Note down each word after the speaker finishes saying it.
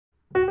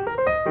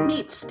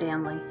Meet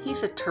Stanley.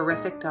 He's a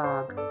terrific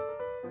dog.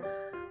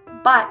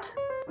 But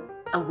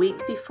a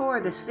week before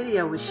this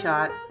video was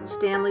shot,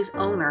 Stanley's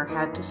owner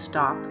had to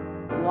stop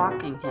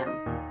walking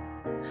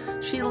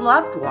him. She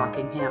loved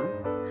walking him,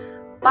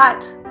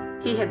 but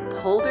he had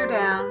pulled her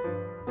down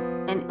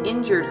and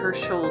injured her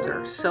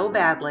shoulder so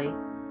badly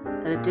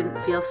that it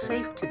didn't feel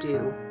safe to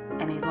do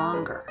any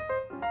longer.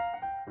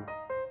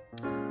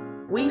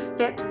 We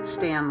fit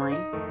Stanley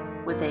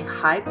with a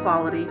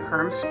high-quality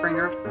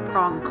Herm-Sprenger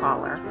prong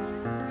collar.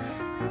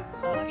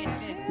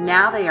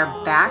 Now they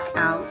are back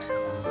out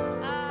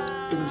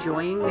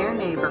enjoying their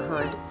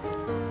neighborhood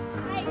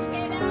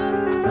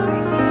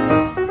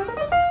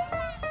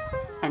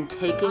and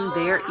taking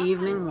their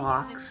evening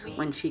walks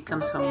when she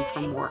comes home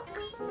from work.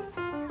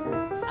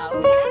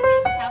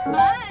 Okay, have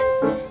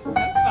fun.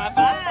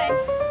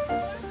 Bye-bye.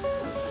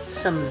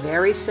 Some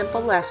very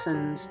simple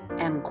lessons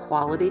and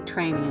quality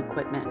training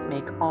equipment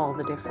make all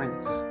the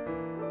difference.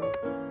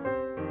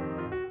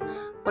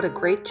 What a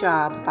great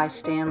job by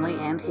Stanley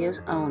and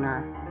his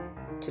owner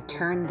to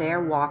turn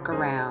their walk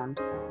around.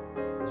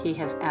 He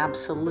has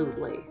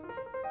absolutely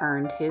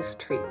earned his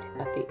treat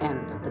at the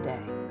end of the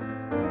day.